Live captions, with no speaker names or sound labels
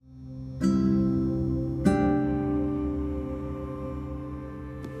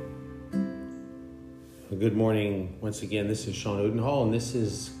Good morning once again. This is Sean Odenhall, and this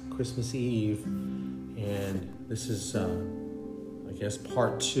is Christmas Eve, and this is,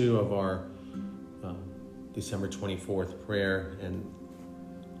 part 2 of our December 24th prayer. And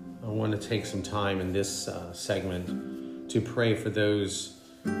I want to take some time in this segment to pray for those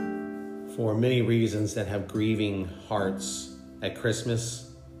for many reasons that have grieving hearts at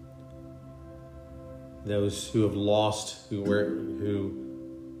Christmas. Those who have lost, who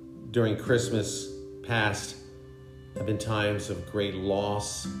during Christmas past have been times of great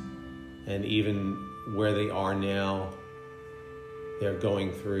loss, and even where they are now, they're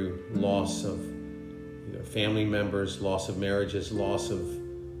going through loss of either family members, loss of marriages, loss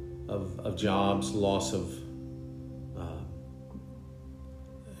of jobs, loss of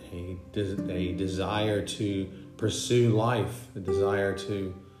a desire to pursue life, a desire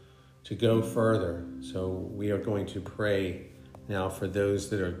to go further. So we are going to pray now for those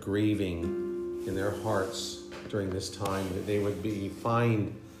that are grieving in their hearts during this time, that they would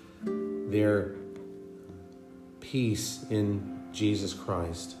find their peace in Jesus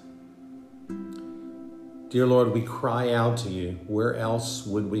Christ. Dear Lord, we cry out to you. Where else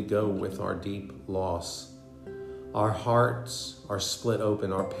would we go with our deep loss? Our hearts are split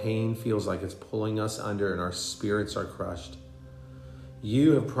open. Our pain feels like it's pulling us under, and our spirits are crushed.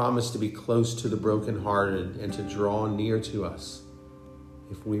 You have promised to be close to the brokenhearted and to draw near to us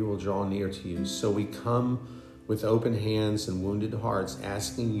if we will draw near to you. So we come with open hands and wounded hearts,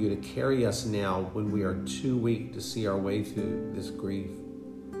 asking you to carry us now when we are too weak to see our way through this grief.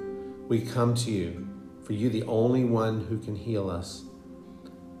 We come to you, for you the only one who can heal us.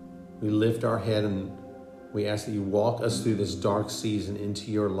 We lift our head and we ask that you walk us through this dark season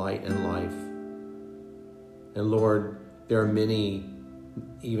into your light and life. And Lord, there are many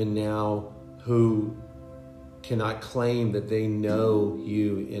even now who cannot claim that they know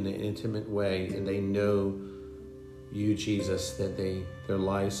you in an intimate way, and they know you, Jesus, that their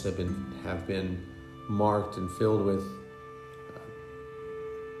lives have been marked and filled with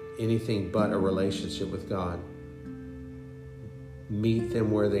anything but a relationship with God. Meet them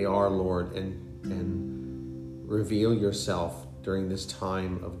where they are, Lord, and reveal yourself during this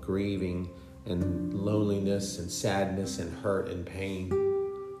time of grieving and loneliness and sadness and hurt and pain.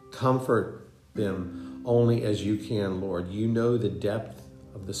 Comfort them only as you can, Lord. You know the depth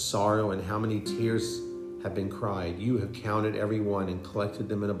of the sorrow and how many tears have been cried. You have counted every one and collected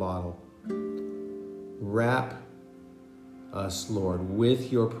them in a bottle. Wrap us, Lord,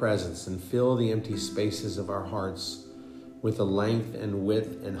 with your presence and fill the empty spaces of our hearts with the length and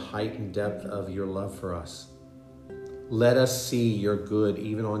width and height and depth of your love for us. Let us see your good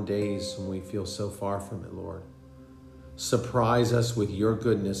even on days when we feel so far from it, Lord. Surprise us with your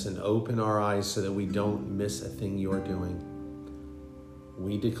goodness and open our eyes so that we don't miss a thing you are doing.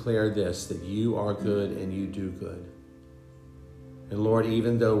 We declare this, that you are good and you do good. And Lord,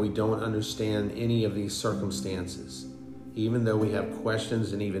 even though we don't understand any of these circumstances, even though we have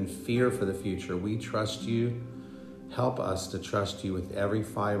questions and even fear for the future, we trust you. Help us to trust you with every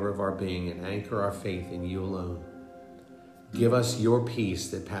fiber of our being and anchor our faith in you alone. Give us your peace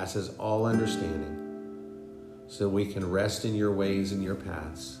that passes all understanding, so we can rest in your ways and your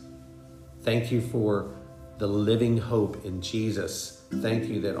paths. Thank you for the living hope in Jesus. Thank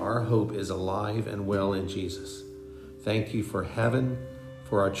you that our hope is alive and well in Jesus. Thank you for heaven,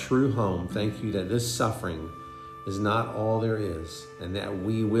 for our true home. Thank you that this suffering is not all there is, and that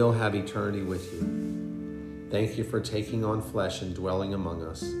we will have eternity with you. Thank you for taking on flesh and dwelling among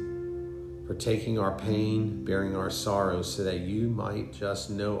us, for taking our pain, bearing our sorrows, so that you might just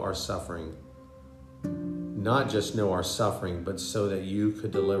know our suffering. Not just know our suffering, but so that you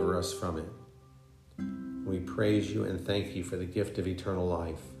could deliver us from it. We praise you and thank you for the gift of eternal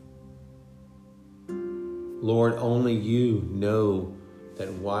life. Lord, only you know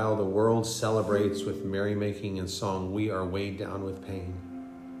that while the world celebrates with merrymaking and song, we are weighed down with pain.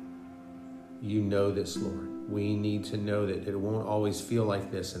 You know this, Lord. We need to know that it won't always feel like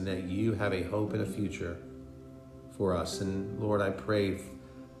this, and that you have a hope and a future for us. And Lord, I pray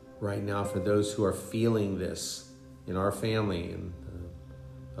right now for those who are feeling this in our family and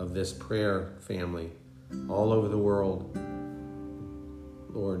of this prayer family all over the world.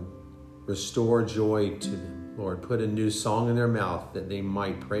 Lord, restore joy to them. Lord, put a new song in their mouth that they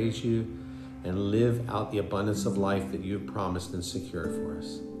might praise you and live out the abundance of life that you have promised and secured for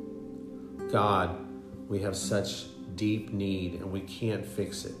us. God, we have such deep need and we can't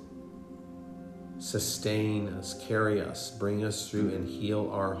fix it. Sustain us, carry us, bring us through and heal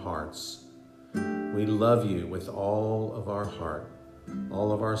our hearts. We love you with all of our heart,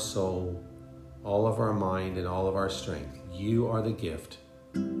 all of our soul, all of our mind, and all of our strength. You are the gift.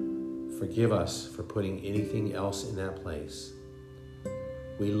 Forgive us for putting anything else in that place.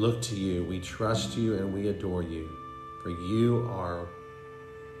 We look to you, we trust you, and we adore you. For you are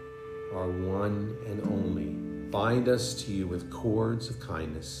our one and only. Bind us to you with cords of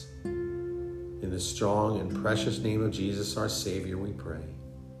kindness. In the strong and precious name of Jesus, our Savior, we pray.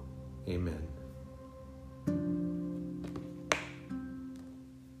 Amen.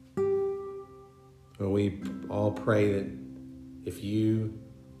 Well, we all pray that if you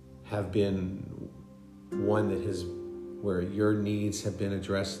have been one that has, where your needs have been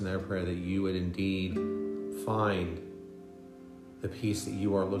addressed in that prayer, that you would indeed find the peace that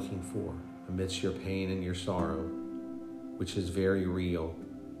you are looking for amidst your pain and your sorrow, which is very real.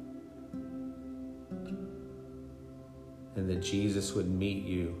 And that Jesus would meet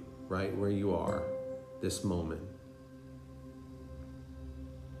you right where you are this moment.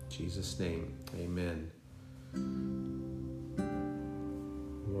 In Jesus' name, amen.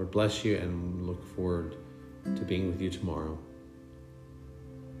 Lord bless you, and look forward to being with you tomorrow.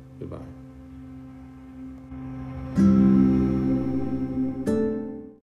 Goodbye.